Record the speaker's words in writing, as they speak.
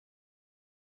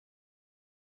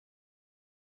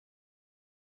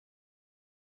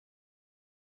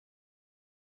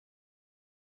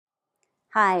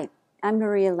Hi, I'm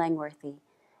Maria Langworthy,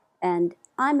 and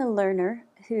I'm a learner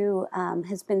who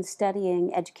has been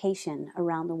studying education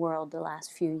around the world the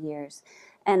last few years.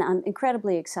 And I'm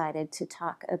incredibly excited to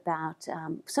talk about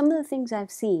some of the things I've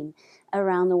seen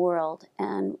around the world.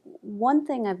 And one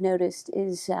thing I've noticed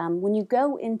is when you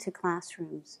go into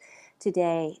classrooms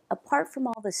today, apart from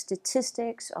all the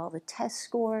statistics, all the test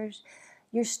scores,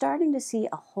 you're starting to see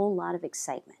a whole lot of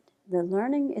excitement. The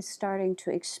learning is starting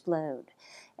to explode,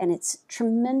 and it's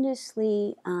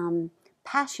tremendously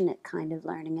passionate kind of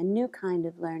learning, a new kind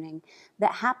of learning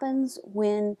that happens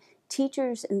when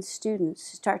teachers and students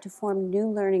start to form new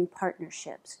learning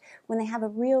partnerships, when they have a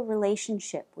real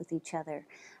relationship with each other.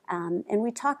 And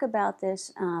we talk about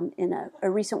this in a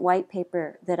recent white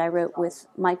paper that I wrote with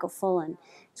Michael Fullan.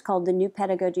 It's called The New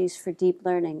Pedagogies for Deep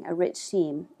Learning, A Rich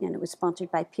Theme, and it was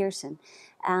sponsored by Pearson.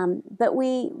 But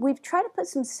we've tried to put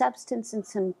some substance and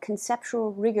some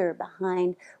conceptual rigor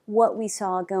behind what we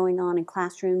saw going on in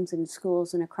classrooms and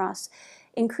schools and across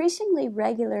increasingly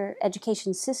regular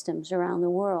education systems around the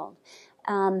world.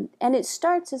 And it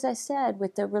starts, as I said,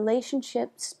 with the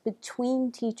relationships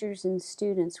between teachers and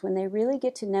students when they really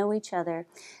get to know each other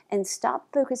and stop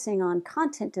focusing on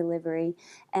content delivery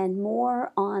and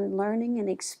more on learning and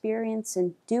experience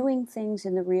and doing things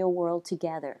in the real world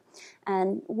together.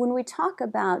 And when we talk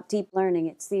about deep learning,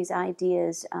 it's these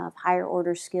ideas of higher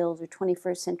order skills or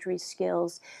 21st century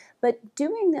skills, but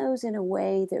doing those in a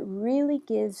way that really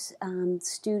gives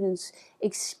students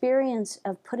experience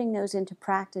of putting those into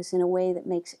practice in a way that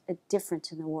makes a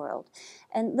difference in the world.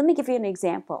 And let me give you an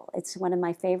example. It's one of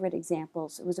my favorite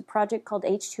examples. It was a project called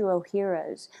H2O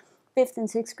Heroes. 5th and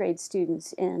 6th grade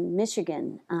students in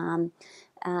Michigan.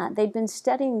 They'd been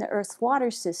studying the Earth's water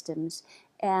systems,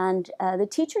 and the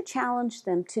teacher challenged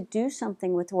them to do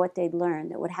something with what they'd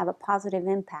learned that would have a positive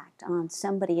impact on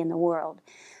somebody in the world.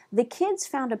 The kids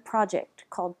found a project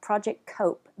called Project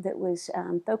Cope that was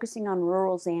focusing on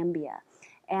rural Zambia.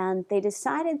 And they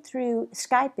decided through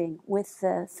Skyping with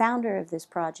the founder of this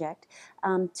project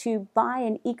to buy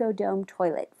an eco-dome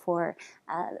toilet for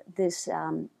this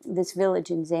village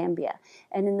in Zambia.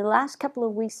 And in the last couple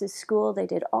of weeks of school, they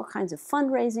did all kinds of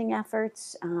fundraising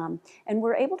efforts and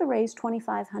were able to raise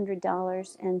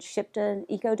 $2,500 and shipped an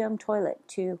eco-dome toilet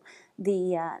to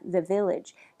the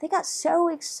village. They got so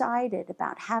excited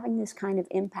about having this kind of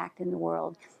impact in the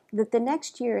world that the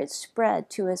next year it spread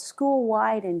to a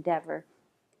school-wide endeavor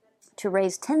to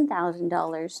raise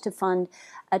 $10,000 to fund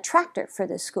a tractor for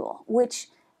the school, which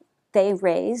they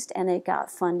raised and it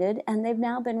got funded, and they've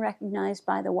now been recognized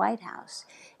by the White House.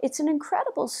 It's an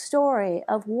incredible story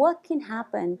of what can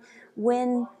happen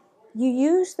when you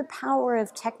use the power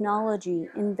of technology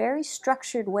in very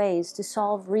structured ways to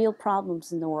solve real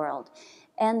problems in the world.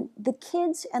 And the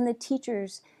kids and the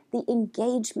teachers, the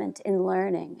engagement in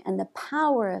learning and the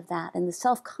power of that and the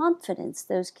self-confidence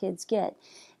those kids get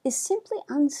is simply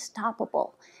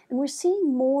unstoppable. And we're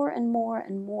seeing more and more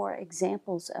and more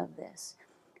examples of this.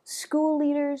 School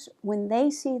leaders, when they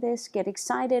see this, get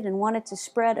excited and want it to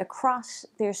spread across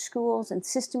their schools, and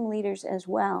system leaders as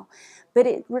well. But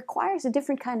it requires a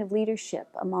different kind of leadership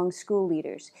among school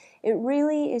leaders. It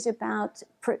really is about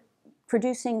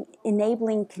producing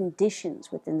enabling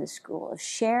conditions within the school, of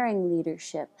sharing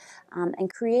leadership,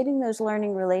 and creating those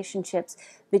learning relationships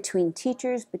between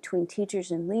teachers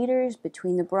and leaders,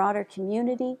 between the broader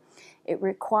community. It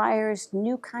requires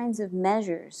new kinds of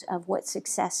measures of what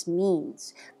success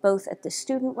means, both at the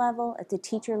student level, at the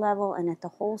teacher level, and at the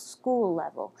whole school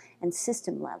level and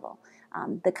system level.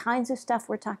 The kinds of stuff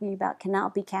we're talking about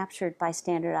cannot be captured by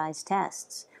standardized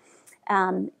tests.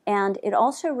 And it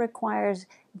also requires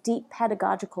deep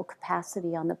pedagogical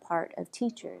capacity on the part of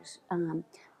teachers.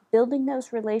 Building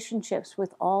those relationships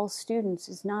with all students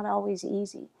is not always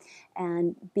easy.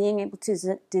 And being able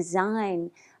to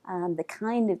design the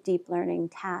kind of deep learning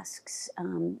tasks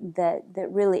that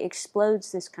really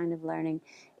explodes this kind of learning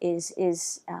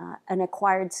is an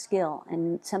acquired skill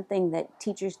and something that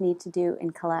teachers need to do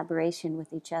in collaboration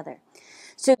with each other.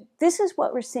 So this is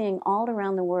what we're seeing all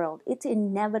around the world. It's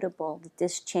inevitable that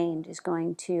this change is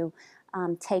going to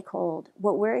take hold.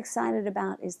 What we're excited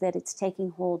about is that it's taking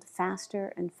hold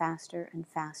faster and faster and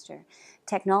faster.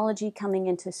 Technology coming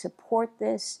in to support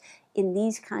this in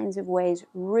these kinds of ways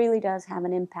really does have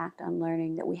an impact on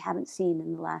learning that we haven't seen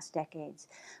in the last decades.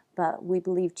 But we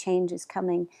believe change is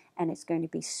coming, and it's going to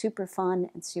be super fun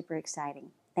and super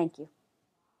exciting. Thank you.